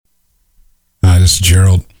this is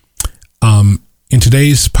Gerald. In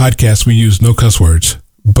today's podcast, we use no cuss words,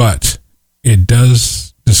 but it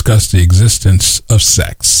does discuss the existence of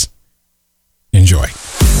sex. Enjoy.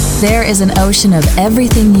 There is an ocean of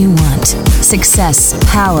everything you want: success,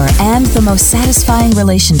 power, and the most satisfying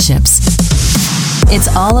relationships.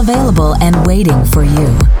 It's all available and waiting for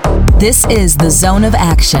you. This is The Zone of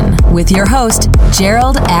Action with your host,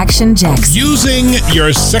 Gerald Action Jackson. Using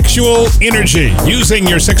your sexual energy. Using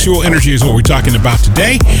your sexual energy is what we're talking about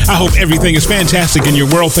today. I hope everything is fantastic in your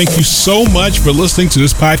world. Thank you so much for listening to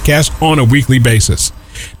this podcast on a weekly basis.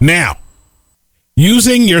 Now,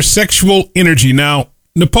 using your sexual energy. Now,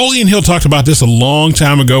 Napoleon Hill talked about this a long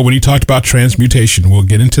time ago when he talked about transmutation. We'll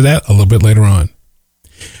get into that a little bit later on.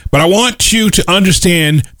 But I want you to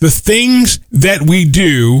understand the things that we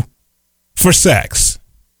do for sex.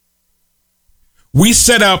 We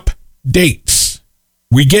set up dates.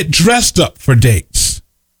 We get dressed up for dates.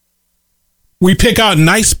 We pick out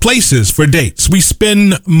nice places for dates. We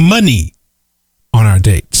spend money on our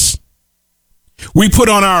dates. We put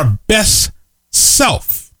on our best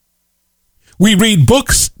self. We read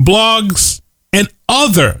books, blogs, and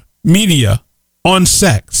other media on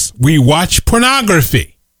sex. We watch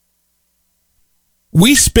pornography.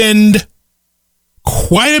 We spend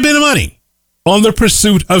quite a bit of money on the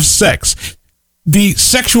pursuit of sex. The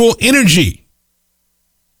sexual energy.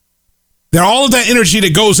 All of that energy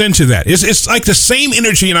that goes into that. It's like the same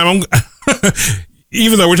energy, and I'm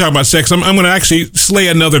even though we're talking about sex, I'm going to actually slay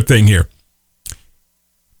another thing here.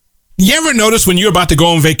 You ever notice when you're about to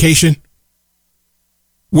go on vacation?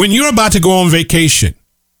 When you're about to go on vacation,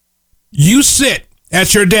 you sit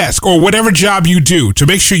at your desk or whatever job you do to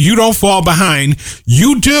make sure you don't fall behind.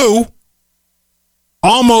 You do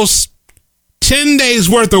almost 10 days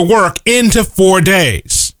worth of work into 4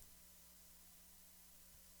 days.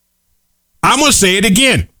 I'm going to say it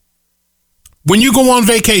again. When you go on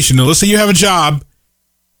vacation, and let's say you have a job,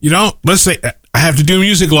 let's say I have to do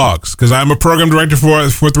music logs because I'm a program director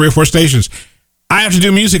for 3 or 4 stations. I have to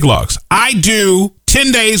do music logs. I do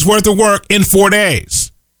 10 days worth of work in 4 days.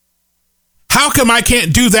 How come I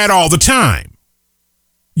can't do that all the time?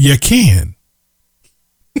 You can.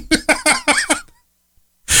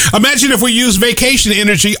 Imagine if we use vacation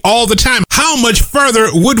energy all the time. How much further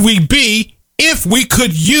would we be if we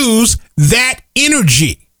could use that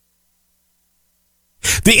energy?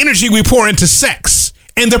 The energy we pour into sex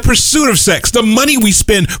and the pursuit of sex, the money we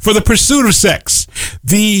spend for the pursuit of sex,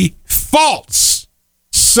 the false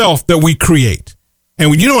self that we create.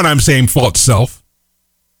 And you know what I'm saying, false self.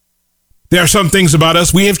 There are some things about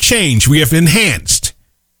us we have changed, we have enhanced.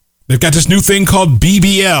 They've got this new thing called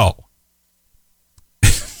BBL.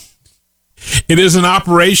 It is an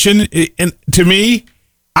operation, and to me,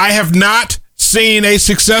 I have not seen a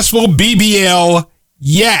successful BBL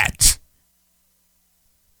yet.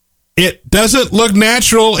 It doesn't look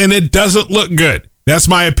natural and it doesn't look good. That's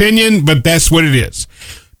my opinion, but that's what it is.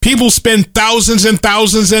 People spend thousands and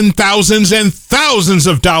thousands and thousands and thousands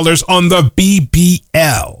of dollars on the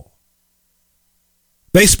BBL.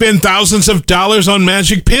 They spend thousands of dollars on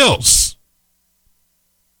magic pills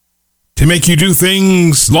to make you do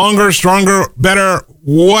things longer, stronger, better,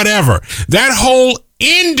 whatever. That whole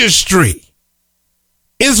industry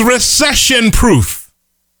is recession proof.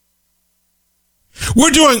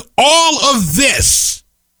 We're doing all of this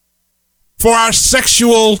for our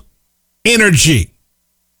sexual energy.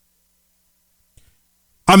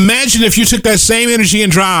 Imagine if you took that same energy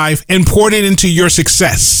and drive and poured it into your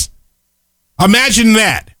success. Imagine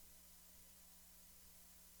that.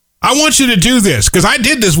 I want you to do this because I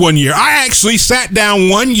did this one year. I actually sat down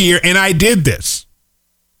 1 year and I did this.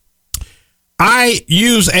 I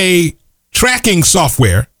use a tracking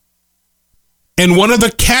software, and one of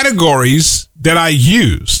the categories that I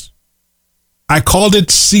used, I called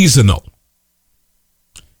it seasonal.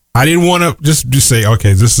 I didn't want to just say,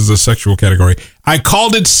 okay, this is a sexual category. I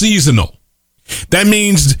called it seasonal. That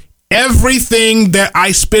means everything that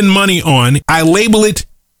I spend money on, I label it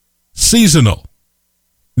seasonal.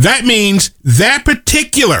 That means that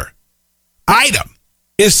particular item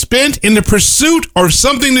is spent in the pursuit of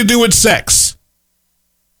something to do with sex.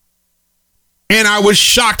 And I was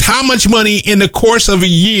shocked how much money in the course of a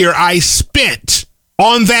year I spent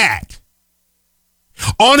on that.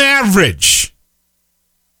 On average,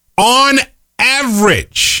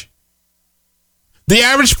 the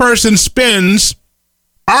average person spends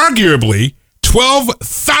arguably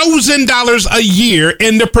 $12,000 a year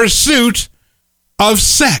in the pursuit of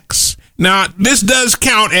sex. Now, this does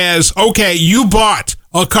count as, okay, you bought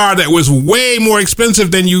a car that was way more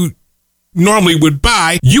expensive than you normally would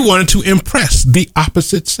buy. You wanted to impress the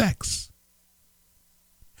opposite sex.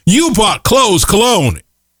 You bought clothes, cologne,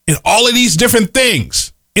 and all of these different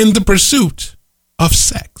things in the pursuit of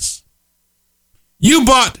sex. You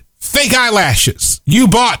bought fake eyelashes. You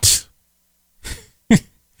bought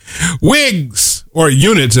wigs, or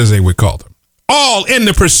units as they would call them, all in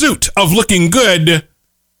the pursuit of looking good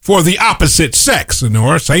for the opposite sex,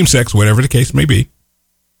 or same sex, whatever the case may be.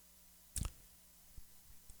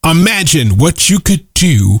 Imagine what you could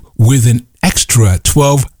do with an extra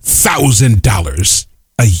 $12,000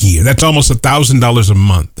 a year. That's almost $1,000 a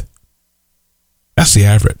month. That's the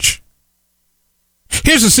average.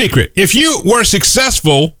 Here's the secret. If you were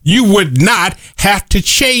successful, you would not have to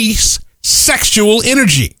chase sexual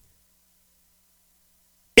energy.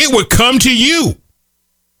 It would come to you.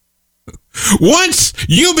 Once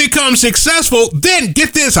you become successful, then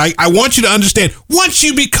get this. I want you to understand. Once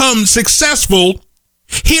you become successful,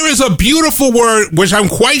 here is a beautiful word, which I'm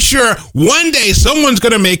quite sure one day someone's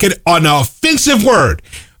going to make it an offensive word.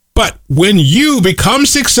 But when you become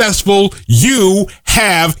successful, you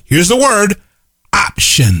have, here's the word,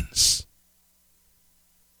 options.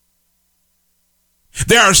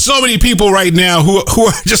 There are so many people right now who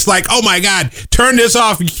are just like, oh my God, turn this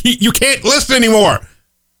off. You can't listen anymore.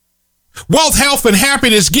 Wealth, health, and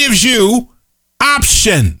happiness gives you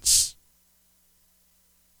options.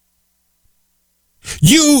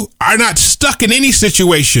 You are not stuck in any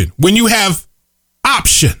situation when you have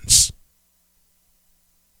options.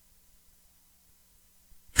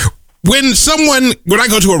 When I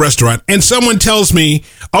go to a restaurant and someone tells me,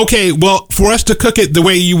 okay, well, for us to cook it the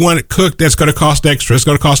way you want it cooked, that's going to cost extra. It's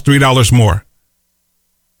going to cost $3 more.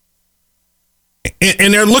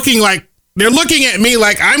 And they're looking at me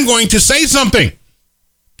like I'm going to say something.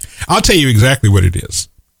 I'll tell you exactly what it is.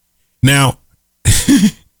 Now,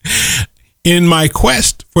 in my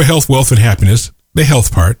quest for health, wealth, and happiness, the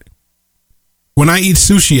health part, when I eat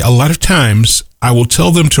sushi, a lot of times I will tell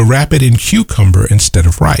them to wrap it in cucumber instead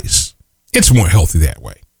of rice. It's more healthy that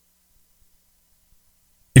way.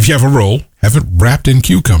 If you have a roll, have it wrapped in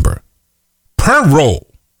cucumber. Per roll,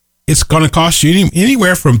 it's going to cost you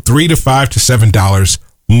anywhere from $3 to $5 to $7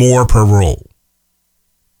 more per roll.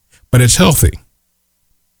 But it's healthy.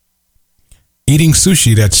 Eating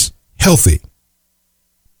sushi that's healthy.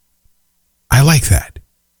 I like that.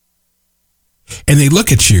 And they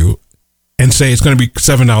look at you and say it's going to be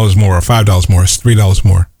 $7 more or $5 more, it's $3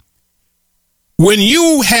 more. When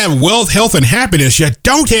you have wealth, health, and happiness, you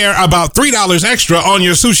don't care about $3 extra on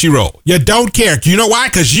your sushi roll. You don't care. You know why?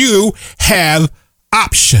 Because you have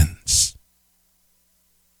options.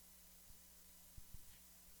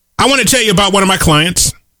 I want to tell you about one of my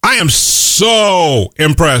clients. I am so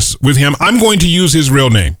impressed with him. I'm going to use his real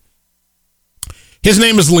name. His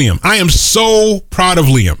name is Liam. I am so proud of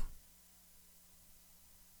Liam.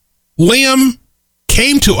 Liam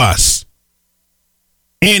came to us,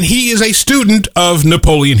 and he is a student of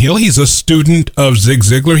Napoleon Hill. He's a student of Zig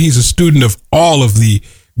Ziglar. He's a student of all of the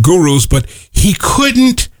gurus, but he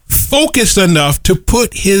couldn't focus enough to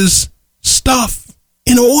put his stuff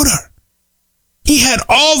in order. He had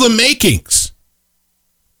all the makings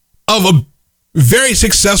of a very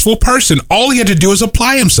successful person. All he had to do is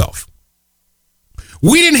apply himself.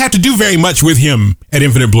 We didn't have to do very much with him at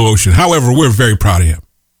Infinite Blue Ocean. However, we're very proud of him.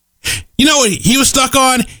 You know what he was stuck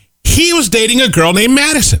on? He was dating a girl named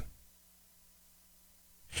Madison.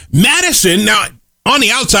 Madison, now, on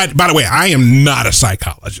the outside, by the way, I am not a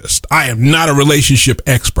psychologist. I am not a relationship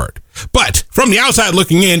expert. But from the outside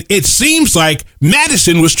looking in, it seems like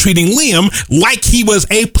Madison was treating Liam like he was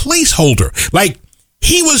a placeholder. Like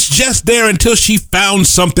he was just there until she found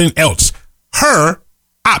something else. Her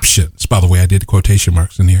options. By the way, I did the quotation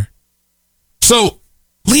marks in here. So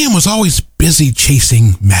Liam was always busy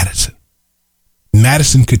chasing Madison.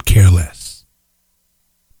 Madison could care less.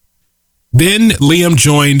 Then Liam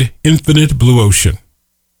joined Infinite Blue Ocean.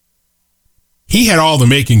 He had all the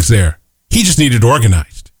makings there. He just needed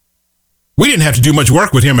organized. We didn't have to do much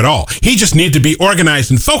work with him at all. He just needed to be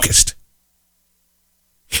organized and focused.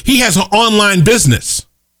 He has an online business.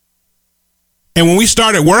 And when we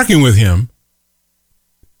started working with him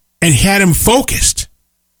and had him focused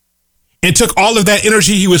and took all of that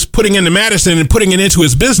energy he was putting into Madison and putting it into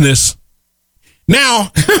his business,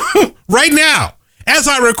 now, right now, as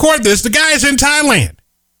I record this, the guy is in Thailand.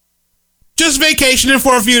 Just vacationing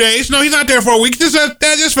for a few days. No, he's not there for a week. Just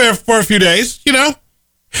for a few days, you know.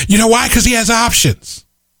 You know why? Because he has options.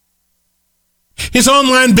 His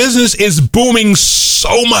online business is booming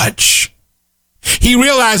so much. He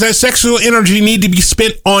realized that sexual energy needed to be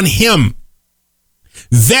spent on him.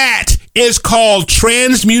 That is called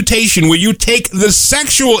transmutation, where you take the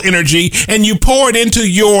sexual energy and you pour it into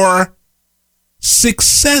your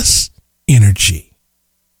success energy.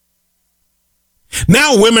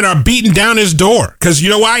 Now women are beating down his door because you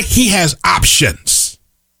know why? He has options.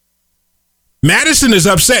 Madison is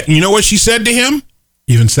upset. And you know what she said to him?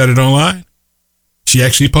 Even said it online. She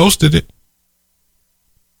actually posted it.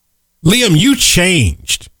 Liam, you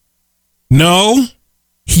changed. No,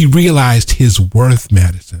 he realized his worth,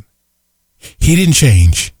 Madison. He didn't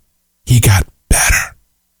change. He got better.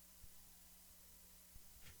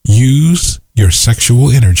 Use your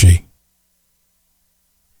sexual energy.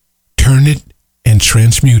 Turn it and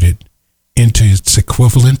transmute it into its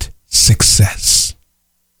equivalent, success.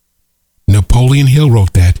 Napoleon Hill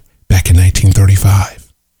wrote that back in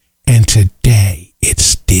 1935. And today it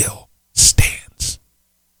still stands.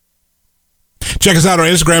 Check us out on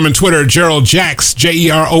Instagram and Twitter, Gerald Jax,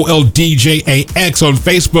 JeroldJax. On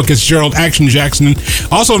Facebook, it's Gerald Action Jackson.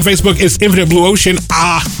 Also on Facebook, it's Infinite Blue Ocean.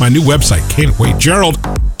 My new website. Can't wait.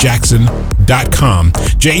 GeraldJackson.com.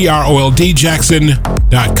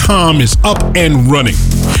 JeroldJackson.com is up and running.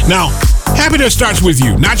 Now, happiness starts with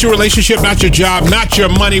you. Not your relationship, not your job, not your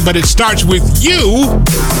money, but it starts with you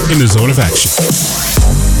in the zone of action.